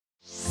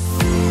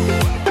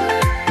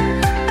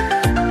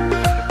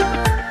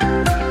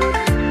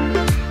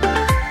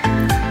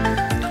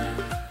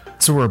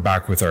So we're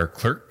back with our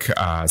clerk,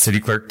 City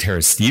Clerk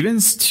Tara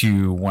Stevens,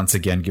 to once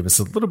again give us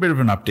a little bit of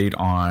an update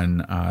on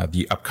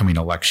the upcoming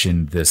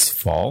election this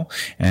fall.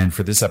 And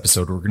for this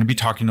episode, we're going to be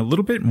talking a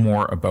little bit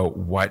more about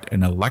what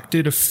an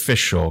elected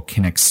official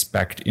can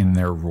expect in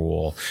their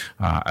role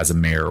as a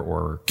mayor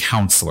or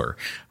councillor.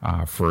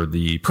 For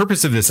the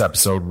purpose of this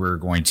episode, we're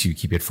going to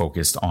keep it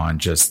focused on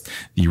just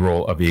the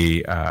role of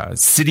a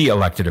city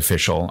elected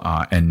official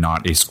and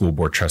not a school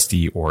board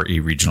trustee or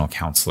a regional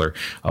councillor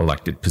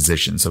elected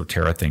position. So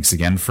Tara, thanks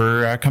again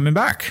for coming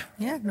back.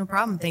 Yeah, no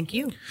problem. Thank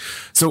you.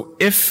 So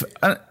if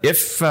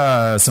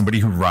somebody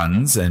who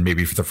runs, and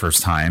maybe for the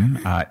first time,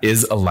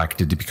 is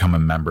elected to become a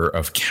member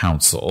of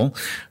council,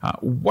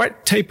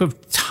 what type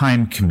of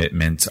time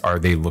commitment are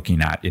they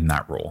looking at in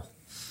that role?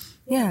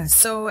 Yeah,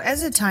 so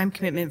as a time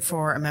commitment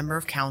for a member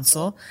of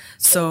council,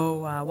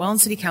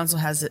 Welland City Council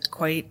has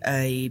quite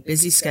a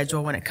busy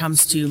schedule when it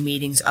comes to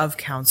meetings of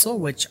council,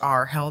 which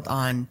are held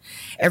on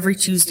every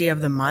Tuesday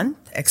of the month,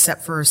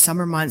 except for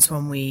summer months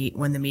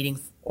when the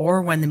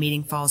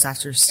meeting falls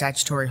after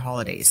statutory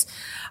holidays.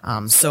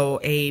 So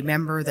a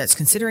member that's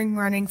considering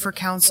running for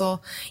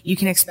council, you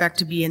can expect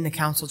to be in the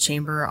council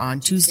chamber on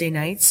Tuesday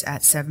nights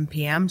at 7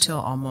 p.m. till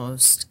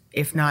almost,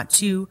 if not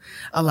to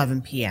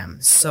 11 p.m.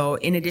 So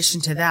in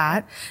addition to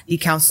that, the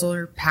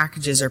councillor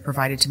packages are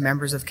provided to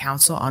members of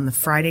council on the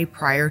Friday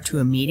prior to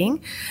a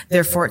meeting.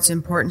 Therefore, it's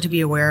important to be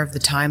aware of the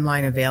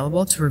timeline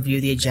available to review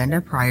the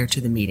agenda prior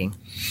to the meeting.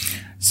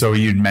 So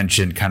you'd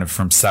mentioned kind of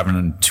from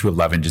 7 to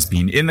 11 just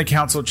being in the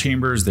council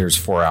chambers. There's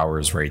 4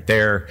 hours right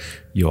there.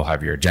 You'll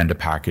have your agenda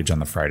package on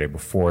the Friday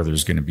before.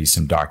 There's going to be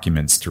some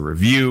documents to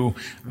review,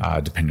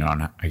 depending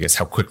on, I guess,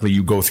 how quickly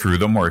you go through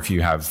them, or if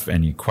you have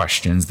any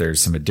questions,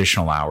 there's some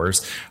additional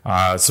hours.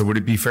 So would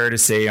it be fair to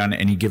say on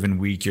any given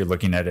week, you're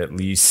looking at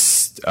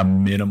least a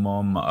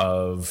minimum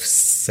of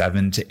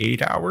 7 to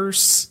 8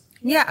 hours?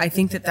 Yeah, I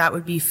think that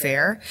would be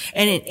fair.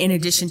 And in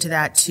addition to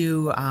that,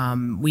 too,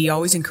 we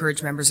always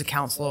encourage members of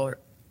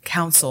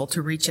council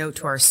to reach out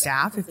to our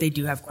staff if they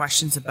do have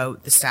questions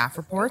about the staff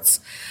reports.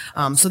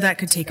 So that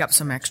could take up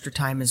some extra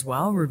time as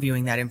well,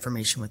 reviewing that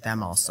information with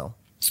them also.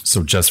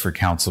 So just for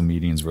council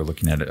meetings, we're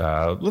looking at,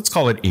 let's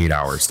call it 8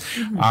 hours.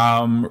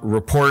 Mm-hmm.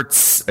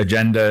 Reports,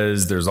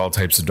 agendas, there's all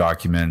types of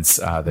documents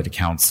that a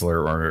councillor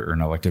or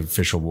an elected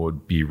official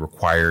would be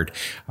required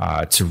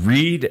to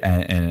read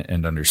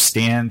and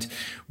understand.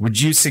 Would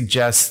you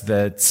suggest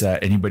that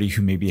anybody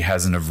who maybe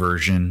has an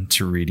aversion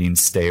to reading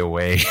stay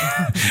away?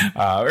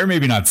 Or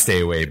maybe not stay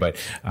away, but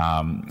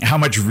how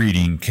much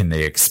reading can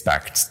they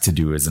expect to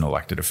do as an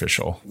elected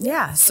official?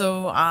 Yeah,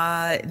 so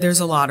there's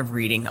a lot of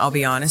reading. I'll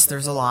be honest,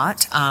 there's a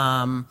lot.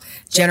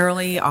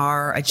 Generally,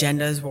 our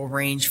agendas will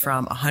range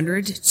from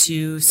 100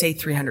 to, say,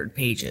 300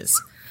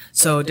 pages.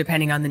 So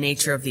depending on the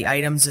nature of the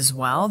items as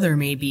well, there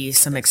may be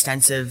some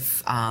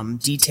extensive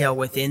detail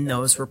within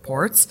those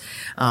reports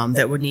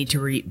that would need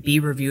to be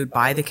reviewed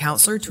by the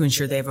councillor to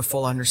ensure they have a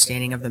full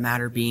understanding of the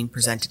matter being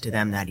presented to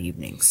them that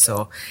evening.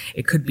 So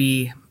it could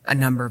be a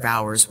number of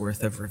hours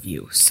worth of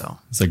review. So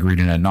it's like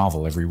reading a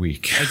novel every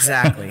week.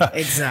 Exactly.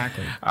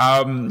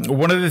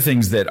 One of the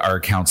things that our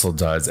council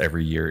does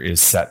every year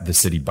is set the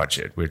city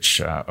budget, which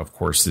of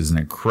course is an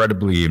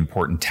incredibly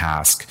important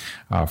task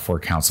for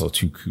council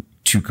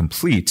to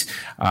complete.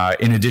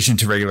 In addition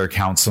to regular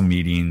council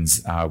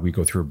meetings, we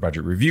go through a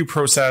budget review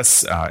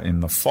process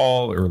in the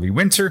fall, early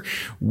winter.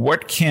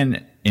 What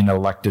can an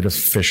elected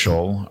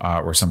official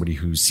or somebody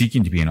who's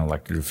seeking to be an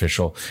elected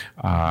official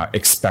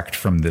expect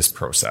from this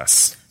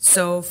process?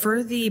 So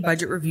for the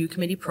budget review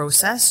committee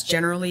process,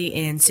 generally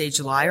in, say,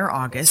 July or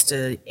August,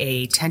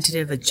 a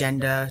tentative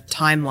agenda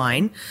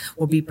timeline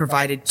will be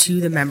provided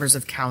to the members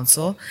of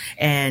council,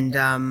 and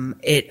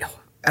it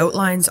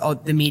outlines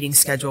the meeting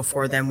schedule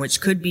for them,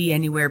 which could be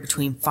anywhere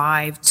between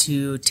 5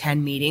 to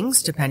 10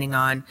 meetings, depending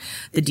on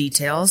the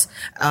details.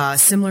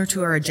 Similar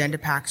to our agenda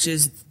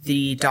packages,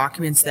 the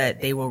documents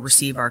that they will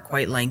receive are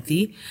quite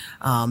lengthy.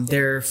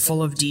 They're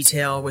full of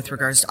detail with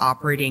regards to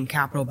operating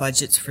capital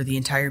budgets for the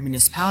entire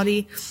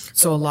municipality.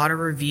 So a lot of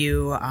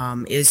review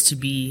is to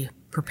be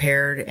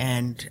prepared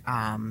and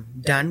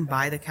done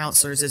by the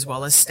councillors as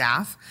well as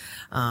staff.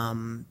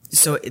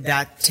 So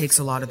that takes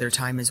a lot of their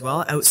time as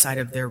well outside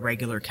of their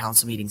regular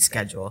council meeting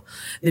schedule.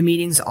 The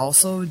meetings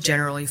also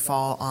generally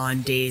fall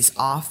on days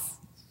off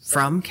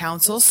from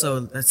council.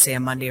 So let's say a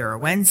Monday or a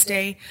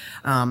Wednesday.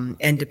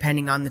 And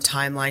depending on the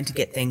timeline to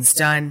get things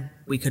done,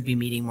 we could be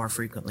meeting more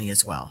frequently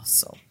as well.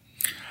 So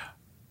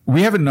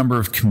we have a number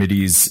of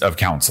committees of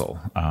council,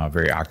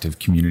 very active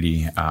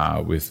community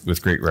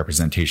with great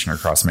representation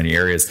across many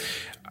areas.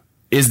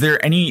 Is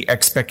there any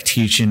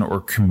expectation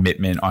or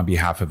commitment on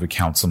behalf of a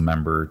council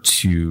member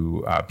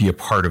to be a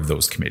part of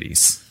those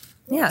committees?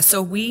 Yeah,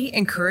 so we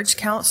encourage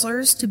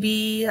councillors to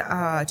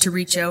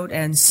reach out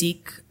and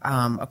seek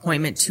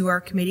appointment to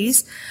our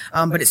committees,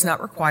 but it's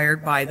not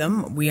required by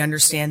them. We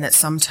understand that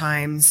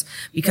sometimes,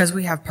 because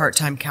we have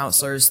part-time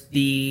counselors,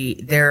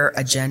 their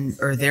agenda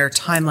or their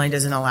timeline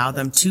doesn't allow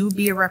them to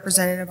be a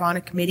representative on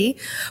a committee.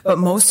 But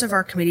most of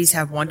our committees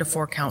have 1 to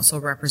 4 council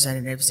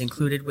representatives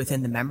included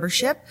within the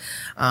membership.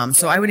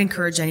 So I would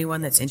encourage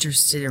anyone that's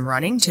interested in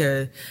running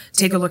to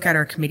take a look at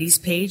our committees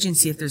page and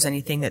see if there's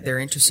anything that they're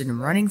interested in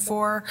running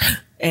for.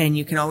 And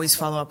you can always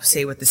follow up,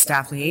 say, with the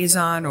staff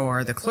liaison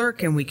or the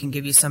clerk, and we can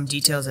give you some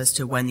details as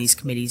to when these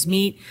committees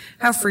meet,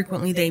 how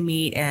frequently they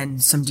meet,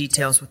 and some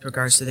details with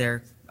regards to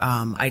their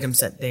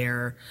items that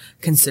they're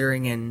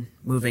considering and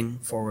moving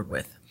forward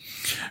with.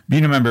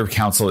 Being a member of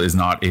council is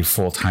not a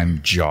full-time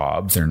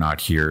job. They're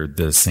not here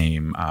the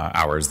same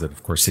hours that,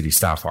 of course, city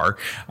staff are.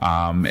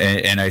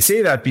 And I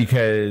say that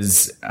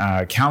because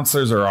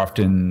councillors are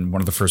often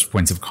one of the first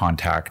points of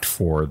contact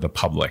for the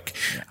public.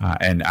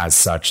 And as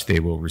such, they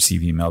will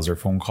receive emails or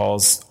phone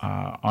calls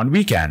on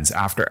weekends,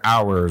 after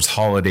hours,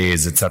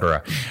 holidays,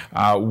 etc.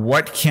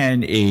 What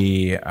can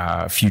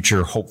a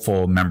future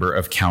hopeful member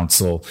of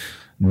council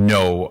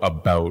know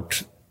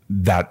about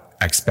that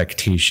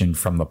expectation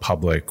from the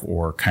public,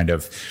 or kind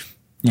of,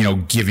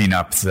 giving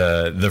up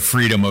the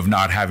freedom of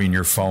not having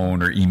your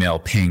phone or email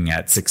ping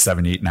at 6,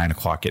 7, 8, 9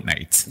 o'clock at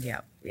night?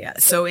 Yeah.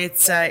 So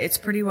it's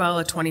pretty well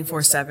a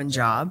 24/7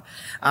 job.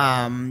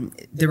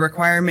 The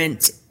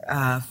requirement,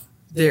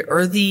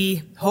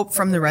 the hope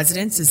from the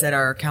residents is that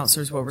our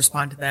counselors will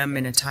respond to them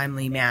in a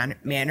timely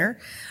manner.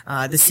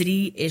 The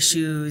city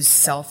issues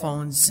cell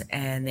phones,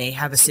 and they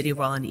have a City of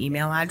Welland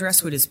email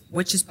address,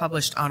 which is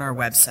published on our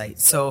website.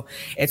 So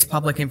it's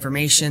public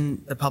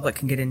information. The public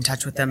can get in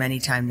touch with them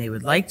anytime they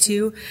would like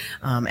to.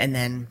 And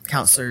then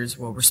counselors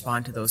will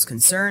respond to those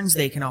concerns.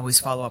 They can always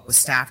follow up with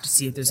staff to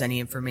see if there's any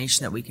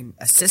information that we can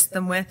assist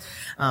them with.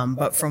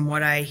 But from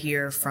what I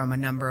hear from a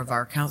number of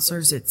our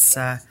counselors, it's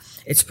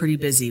pretty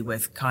busy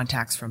with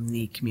contacts from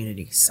the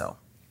community. So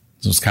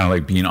it's kind of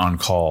like being on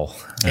call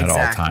at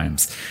all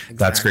times. Exactly.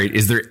 That's great.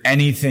 Is there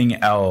anything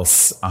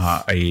else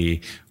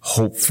a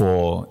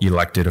hopeful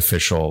elected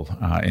official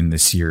in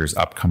this year's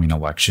upcoming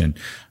election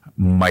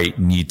might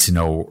need to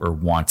know or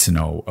want to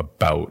know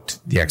about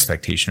the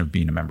expectation of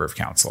being a member of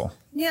council?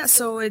 Yeah,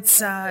 so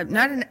it's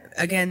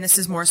again, this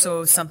is more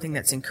so something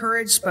that's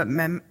encouraged, but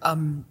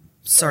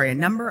a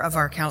number of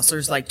our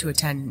counselors like to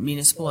attend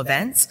municipal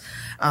events,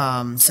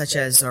 such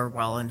as our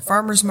Welland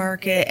Farmers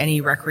Market, any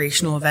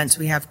recreational events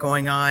we have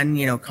going on,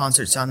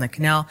 concerts on the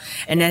canal,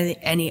 and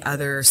any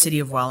other City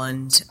of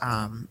Welland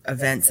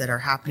events that are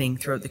happening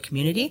throughout the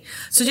community.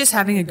 So just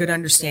having a good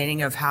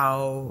understanding of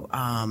how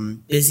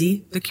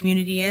busy the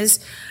community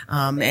is,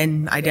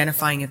 and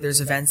identifying if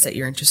there's events that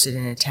you're interested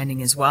in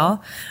attending as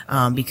well,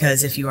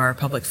 because if you are a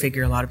public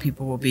figure, a lot of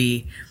people will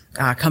be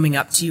coming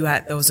up to you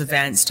at those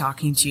events,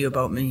 talking to you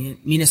about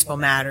municipal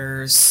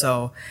matters.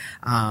 So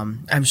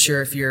I'm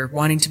sure if you're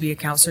wanting to be a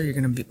counselor, you're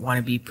going to want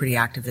to be pretty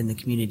active in the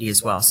community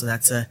as well. So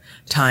that's a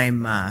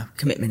time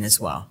commitment as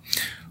well.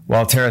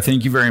 Well, Tara,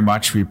 thank you very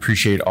much. We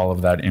appreciate all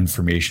of that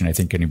information. I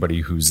think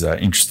anybody who's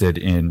interested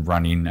in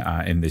running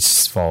in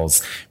this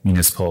fall's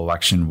municipal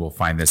election will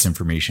find this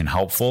information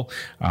helpful.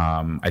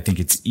 I think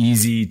it's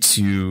easy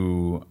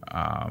to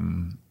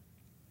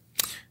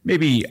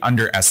maybe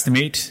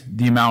underestimate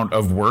the amount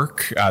of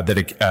work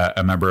that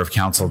a member of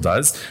council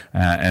does.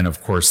 And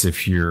of course,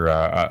 if you're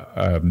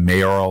a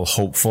mayoral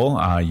hopeful,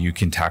 you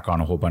can tack on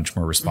a whole bunch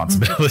more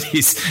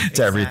responsibilities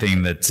to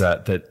everything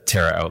that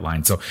Tara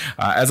outlined. So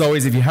as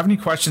always, if you have any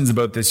questions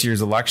about this year's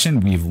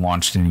election, we've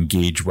launched an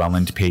Engage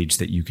Welland page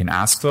that you can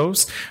ask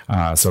those.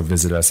 So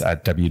visit us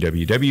at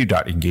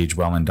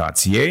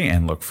www.engagewelland.ca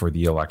and look for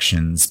the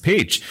elections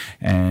page.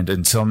 And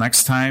until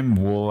next time,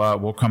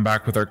 we'll come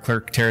back with our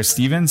clerk, Tara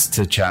Stevens,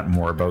 to chat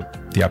more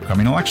about the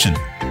upcoming election.